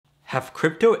Have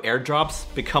crypto airdrops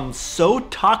become so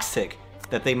toxic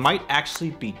that they might actually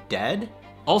be dead?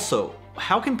 Also,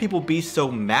 how can people be so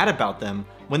mad about them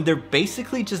when they're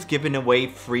basically just giving away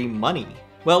free money?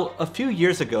 Well, a few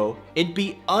years ago, it'd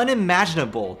be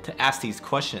unimaginable to ask these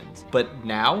questions, but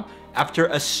now, after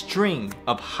a string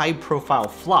of high-profile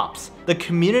flops, the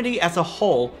community as a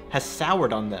whole has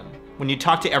soured on them. When you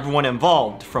talk to everyone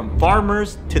involved, from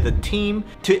farmers to the team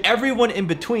to everyone in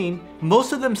between,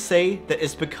 most of them say that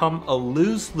it's become a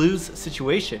lose-lose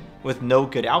situation with no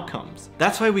good outcomes.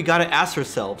 That's why we gotta ask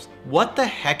ourselves, what the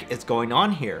heck is going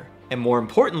on here? And more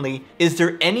importantly, is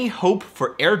there any hope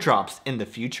for airdrops in the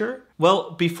future?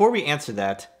 Well, before we answer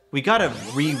that, we gotta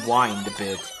rewind a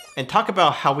bit and talk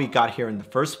about how we got here in the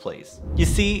first place. You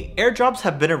see, airdrops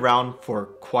have been around for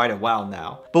quite a while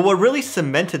now, but what really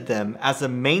cemented them as a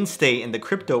mainstay in the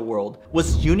crypto world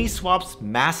was Uniswap's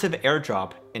massive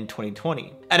airdrop in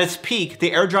 2020. At its peak,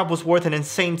 the airdrop was worth an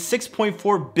insane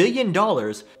 $6.4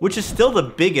 billion, which is still the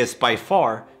biggest by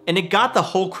far, and it got the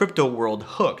whole crypto world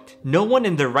hooked. No one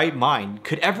in their right mind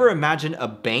could ever imagine a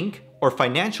bank or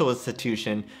financial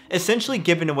institution essentially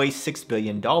giving away $6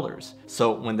 billion.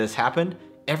 So when this happened,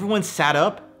 everyone sat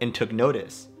up and took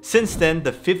notice. Since then,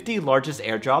 the 50 largest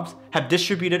airdrops have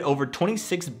distributed over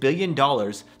 $26 billion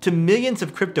to millions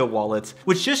of crypto wallets,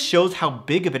 which just shows how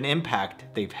big of an impact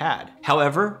they've had.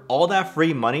 However, all that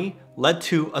free money led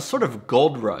to a sort of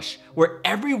gold rush where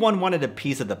everyone wanted a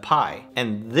piece of the pie.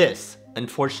 And this,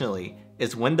 unfortunately,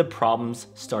 is when the problems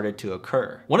started to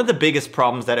occur. One of the biggest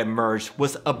problems that emerged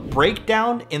was a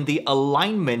breakdown in the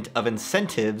alignment of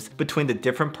incentives between the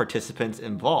different participants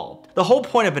involved. The whole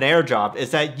point of an airdrop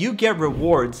is that you get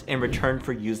rewards in return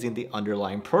for using the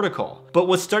underlying protocol. But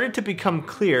what started to become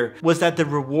clear was that the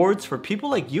rewards for people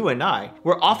like you and I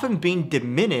were often being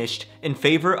diminished in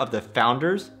favor of the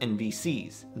founders and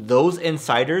VCs. Those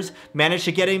insiders managed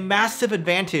to get a massive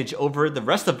advantage over the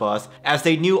rest of us as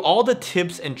they knew all the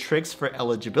tips and tricks for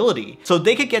eligibility, so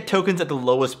they could get tokens at the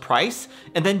lowest price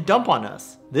and then dump on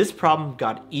us. This problem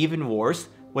got even worse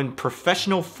when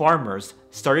professional farmers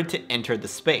started to enter the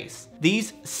space.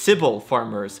 These Sybil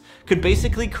farmers could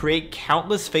basically create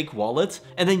countless fake wallets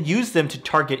and then use them to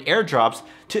target airdrops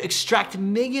to extract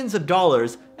millions of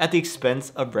dollars at the expense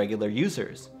of regular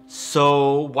users.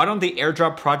 So why don't the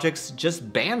airdrop projects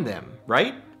just ban them,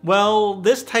 right? Well,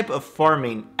 this type of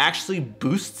farming actually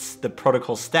boosts the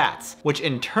protocol stats, which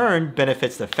in turn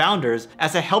benefits the founders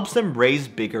as it helps them raise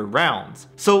bigger rounds.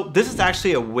 So this is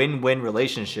actually a win-win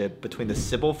relationship between the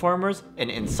Sybil farmers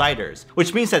and insiders,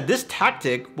 which means that this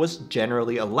tactic was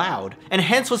generally allowed, and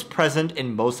hence was present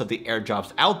in most of the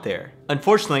airdrops out there.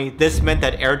 Unfortunately, this meant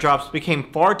that airdrops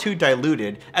became far too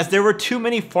diluted as there were too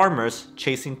many farmers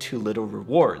chasing too little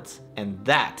rewards, and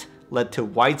that led to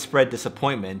widespread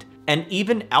disappointment and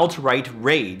even outright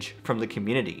rage from the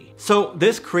community. So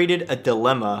this created a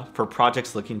dilemma for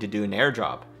projects looking to do an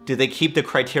airdrop. Do they keep the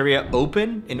criteria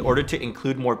open in order to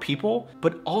include more people,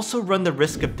 but also run the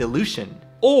risk of dilution?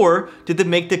 Or did they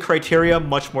make the criteria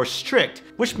much more strict,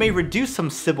 which may reduce some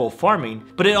Sybil farming,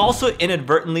 but it also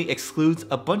inadvertently excludes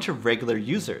a bunch of regular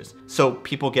users, so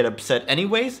people get upset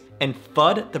anyways and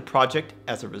FUD the project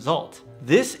as a result?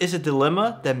 This is a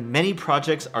dilemma that many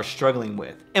projects are struggling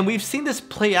with, and we've seen this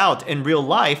play out in real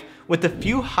life with a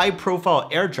few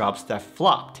high-profile airdrops that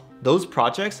flopped. Those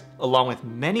projects, along with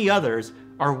many others,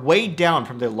 are way down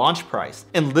from their launch price,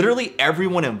 and literally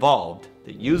everyone involved,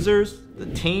 the users, the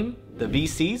team, the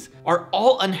VCs, are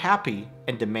all unhappy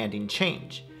and demanding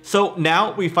change. So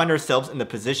now we find ourselves in the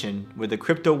position where the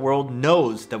crypto world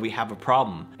knows that we have a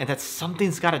problem and that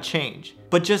something's gotta change.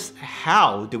 But just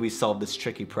how do we solve this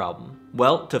tricky problem?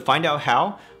 Well, to find out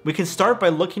how, we can start by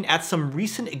looking at some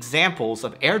recent examples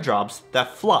of airdrops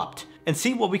that flopped and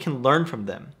see what we can learn from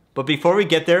them. But before we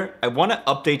get there, I want to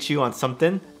update you on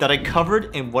something that I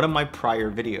covered in one of my prior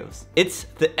videos. It's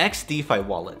the XDEFI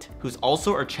wallet, who's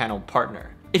also our channel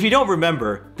partner. If you don't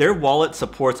remember, their wallet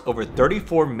supports over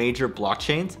 34 major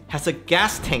blockchains, has a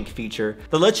gas tank feature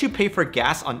that lets you pay for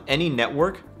gas on any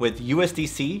network with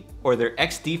USDC or their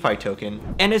XDEFI token,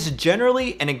 and is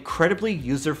generally an incredibly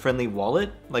user-friendly wallet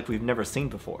like we've never seen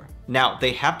before. Now,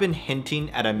 they have been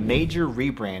hinting at a major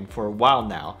rebrand for a while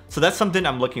now, so that's something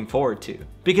I'm looking forward to,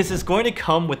 because it's going to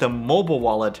come with a mobile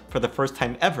wallet for the first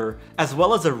time ever, as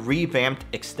well as a revamped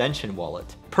extension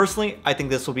wallet. Personally, I think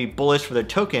this will be bullish for their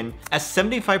token, as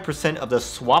 75% of the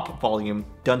swap volume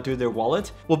done through their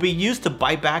wallet will be used to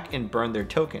buy back and burn their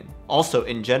token. Also,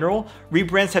 in general,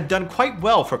 rebrands have done quite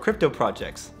well for crypto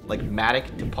projects, like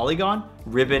Matic to Polygon,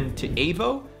 Ribbon to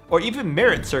Avo, or even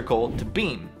Merit Circle to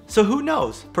Beam. So who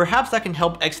knows, perhaps that can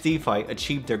help XDEFI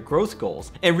achieve their growth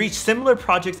goals and reach similar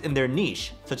projects in their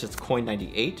niche, such as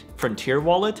Coin98, Frontier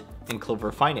Wallet, and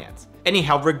Clover Finance.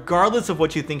 Anyhow, regardless of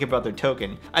what you think about their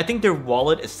token, I think their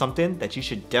wallet is something that you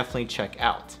should definitely check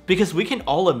out. Because we can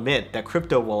all admit that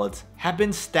crypto wallets have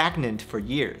been stagnant for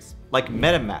years, like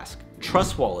MetaMask,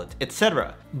 Trust Wallet,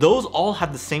 etc. Those all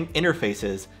have the same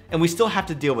interfaces, and we still have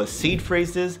to deal with seed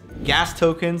phrases, gas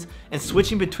tokens, and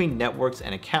switching between networks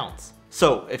and accounts.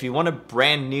 So if you want a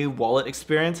brand new wallet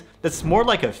experience that's more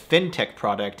like a fintech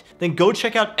product, then go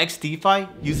check out XDEFI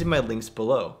using my links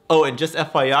below. Oh, and just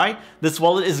FYI, this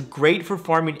wallet is great for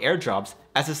farming airdrops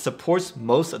as it supports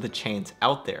most of the chains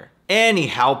out there.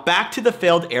 Anyhow, back to the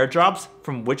failed airdrops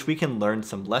from which we can learn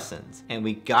some lessons. And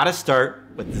we gotta start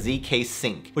with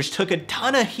ZKsync, which took a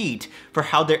ton of heat for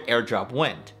how their airdrop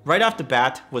went. Right off the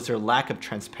bat was their lack of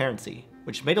transparency,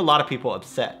 which made a lot of people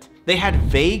upset. They had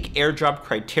vague airdrop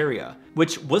criteria,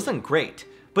 which wasn't great,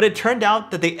 but it turned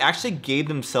out that they actually gave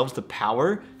themselves the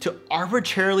power to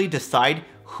arbitrarily decide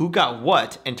who got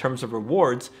what in terms of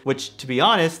rewards, which, to be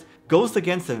honest, goes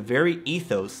against the very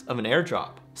ethos of an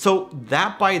airdrop. So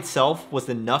that by itself was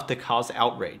enough to cause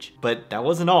outrage, but that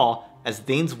wasn't all, as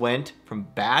things went from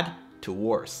bad to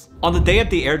worse. On the day of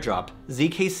the airdrop,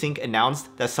 ZKsync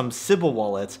announced that some Sybil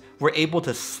wallets were able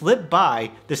to slip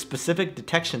by the specific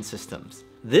detection systems.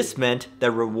 This meant that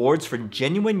rewards for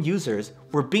genuine users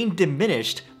were being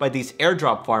diminished by these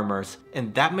airdrop farmers,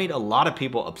 and that made a lot of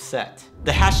people upset.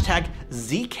 The hashtag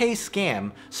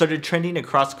ZKScam started trending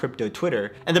across crypto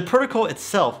Twitter, and the protocol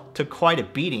itself took quite a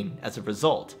beating as a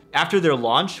result. After their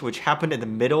launch, which happened in the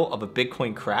middle of a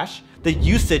Bitcoin crash, the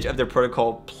usage of their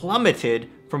protocol plummeted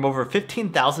from over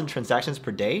 15,000 transactions per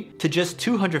day to just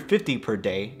 250 per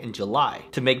day in July.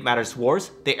 To make matters worse,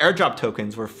 the airdrop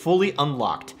tokens were fully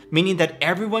unlocked, meaning that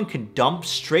everyone could dump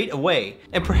straight away,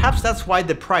 and perhaps that's why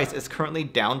the price is currently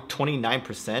down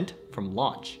 29% from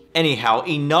launch. Anyhow,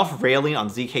 enough railing on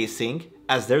ZKsync,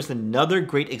 as there's another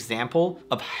great example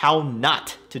of how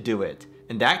not to do it,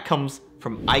 and that comes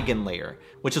from Eigenlayer,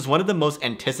 which is one of the most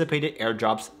anticipated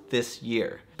airdrops this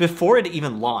year. Before it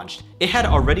even launched, it had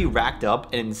already racked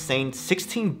up an insane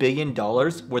 $16 billion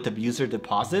worth of user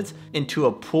deposits into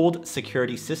a pooled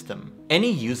security system.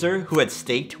 Any user who had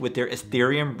staked with their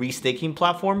Ethereum restaking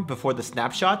platform before the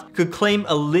snapshot could claim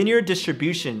a linear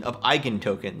distribution of Eigen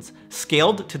tokens,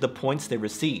 scaled to the points they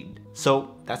received.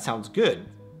 So that sounds good,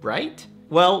 right?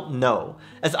 Well, no,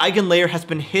 as Eigenlayer has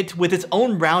been hit with its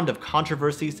own round of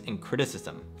controversies and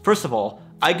criticism. First of all,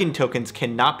 Eigen tokens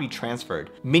cannot be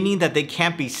transferred, meaning that they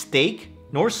can't be staked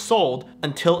nor sold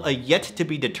until a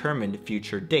yet-to-be-determined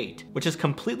future date, which is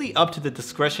completely up to the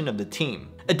discretion of the team.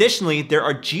 Additionally, there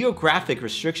are geographic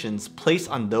restrictions placed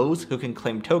on those who can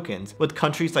claim tokens, with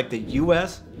countries like the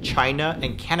US, China,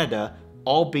 and Canada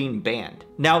all being banned.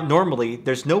 Now, normally,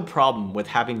 there's no problem with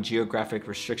having geographic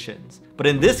restrictions, but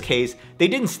in this case, they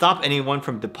didn't stop anyone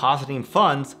from depositing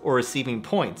funds or receiving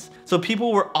points, so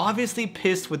people were obviously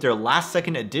pissed with their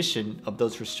last-second addition of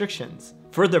those restrictions.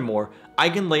 Furthermore,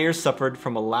 Eigenlayer suffered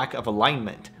from a lack of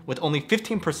alignment, with only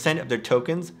 15% of their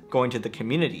tokens going to the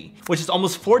community, which is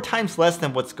almost 4 times less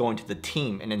than what's going to the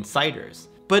team and insiders.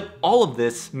 But all of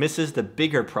this misses the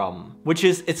bigger problem, which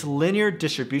is its linear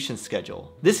distribution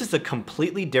schedule. This is a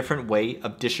completely different way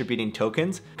of distributing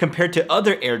tokens compared to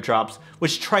other airdrops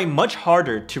which try much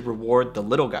harder to reward the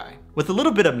little guy. With a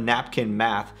little bit of napkin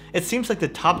math, it seems like the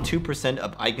top 2%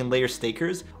 of Eigenlayer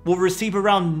stakers will receive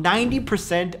around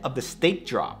 90% of the stake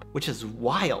drop, which is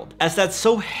wild, as that's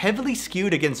so heavily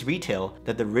skewed against retail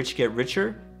that the rich get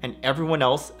richer and everyone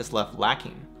else is left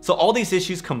lacking. So all these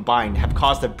issues combined have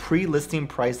caused the pre-listing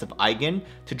price of Eigen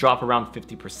to drop around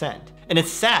 50%. And it's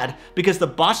sad because the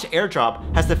botched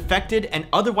airdrop has affected an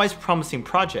otherwise promising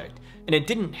project, and it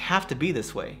didn't have to be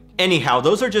this way. Anyhow,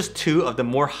 those are just 2 of the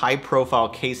more high-profile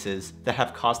cases that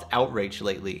have caused outrage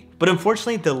lately. But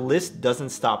unfortunately, the list doesn't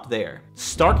stop there.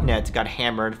 Starknet got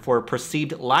hammered for a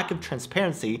perceived lack of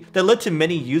transparency that led to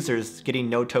many users getting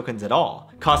no tokens at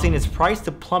all, causing its price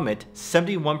to plummet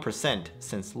 71%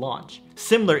 since launch.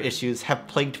 Similar issues have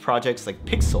plagued projects like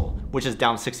Pixel, which is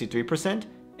down 63%,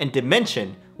 and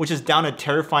Dymension, which is down a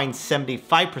terrifying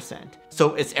 75%.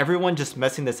 So is everyone just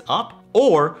messing this up?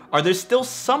 Or are there still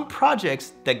some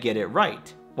projects that get it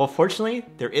right? Well, fortunately,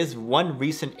 there is one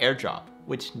recent airdrop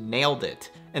which nailed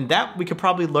it, and that we could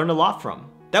probably learn a lot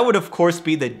from. That would of course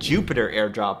be the Jupiter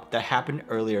airdrop that happened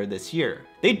earlier this year.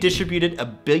 They distributed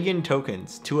 1 billion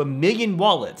tokens to 1 million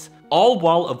wallets, all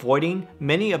while avoiding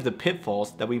many of the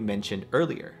pitfalls that we mentioned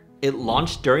earlier. It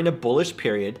launched during a bullish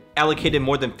period, allocated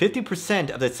more than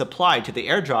 50% of its supply to the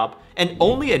airdrop, and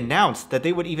only announced that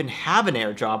they would even have an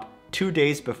airdrop 2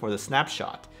 days before the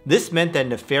snapshot. This meant that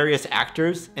nefarious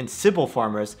actors and Sybil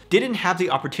farmers didn't have the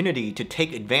opportunity to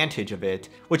take advantage of it,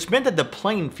 which meant that the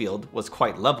playing field was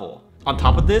quite level. On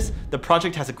top of this, the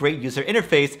project has a great user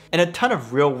interface and a ton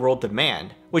of real-world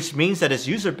demand, which means that its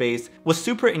user base was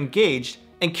super engaged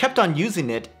and kept on using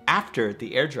it after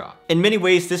the airdrop. In many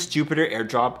ways, this Jupiter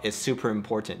airdrop is super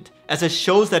important, as it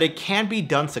shows that it can be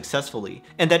done successfully,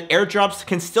 and that airdrops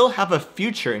can still have a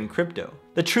future in crypto.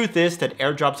 The truth is that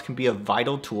airdrops can be a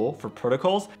vital tool for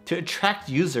protocols to attract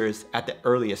users at the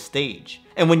earliest stage.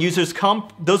 And when users come,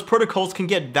 those protocols can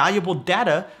get valuable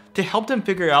data to help them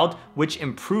figure out which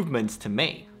improvements to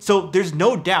make. So there's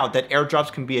no doubt that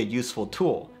airdrops can be a useful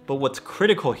tool. But what's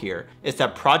critical here is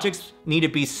that projects need to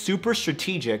be super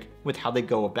strategic with how they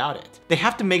go about it. They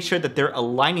have to make sure that they're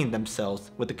aligning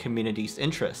themselves with the community's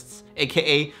interests,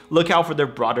 aka look out for their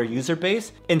broader user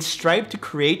base and strive to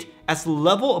create as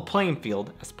level a playing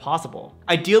field as possible.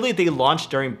 Ideally, they launch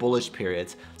during bullish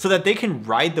periods so that they can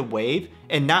ride the wave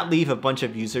and not leave a bunch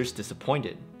of users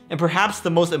disappointed. And perhaps the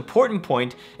most important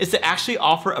point is to actually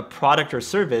offer a product or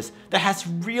service that has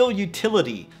real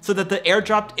utility so that the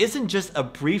airdrop isn't just a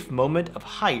brief moment of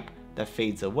hype that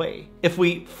fades away. If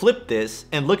we flip this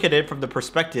and look at it from the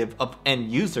perspective of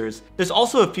end users, there's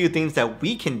also a few things that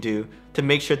we can do to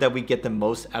make sure that we get the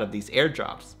most out of these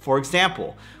airdrops. For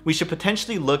example, we should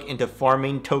potentially look into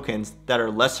farming tokens that are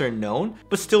lesser known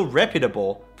but still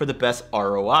reputable for the best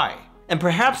ROI. And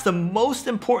perhaps the most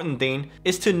important thing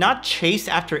is to not chase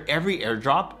after every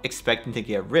airdrop expecting to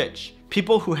get rich.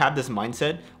 People who have this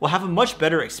mindset will have a much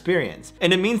better experience,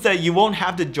 and it means that you won't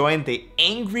have to join the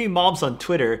angry mobs on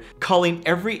Twitter calling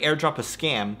every airdrop a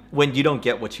scam when you don't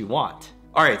get what you want.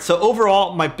 Alright, so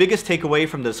overall, my biggest takeaway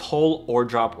from this whole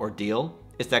airdrop ordeal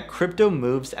is that crypto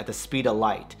moves at the speed of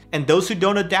light, and those who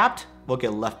don't adapt will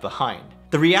get left behind.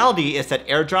 The reality is that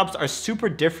airdrops are super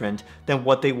different than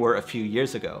what they were a few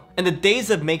years ago, and the days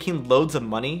of making loads of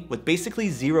money with basically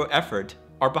zero effort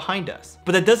are behind us.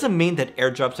 But that doesn't mean that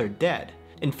airdrops are dead.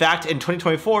 In fact, in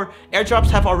 2024, airdrops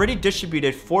have already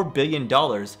distributed $4 billion,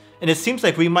 and it seems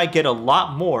like we might get a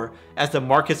lot more as the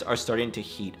markets are starting to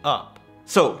heat up.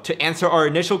 So, to answer our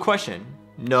initial question,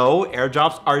 no,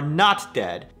 airdrops are not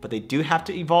dead, but they do have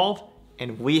to evolve,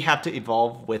 and we have to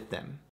evolve with them.